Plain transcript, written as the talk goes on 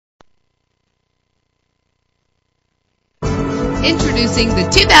Introducing the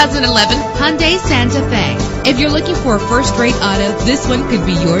 2011 Hyundai Santa Fe. If you're looking for a first-rate auto, this one could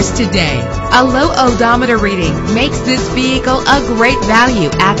be yours today. A low odometer reading makes this vehicle a great value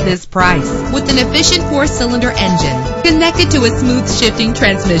at this price. With an efficient 4-cylinder engine connected to a smooth shifting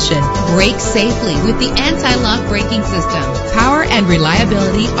transmission, brake safely with the anti-lock braking system. Power and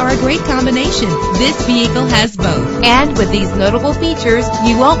reliability are a great combination. This vehicle has both. And with these notable features,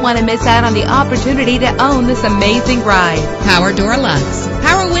 you won't want to miss out on the opportunity to own this amazing ride. Power door locks,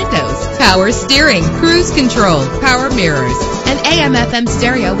 power windows, power steering, cruise control, power mirrors, an AM/FM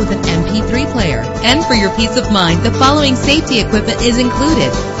stereo with an MP3 player. And for your peace of mind, the following safety equipment is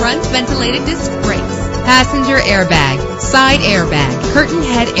included: front ventilated disc brakes, passenger airbag, side airbag, curtain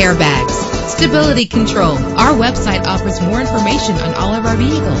head airbags, stability control. Our website offers more information on all of our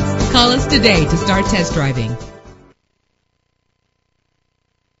vehicles. Call us today to start test driving.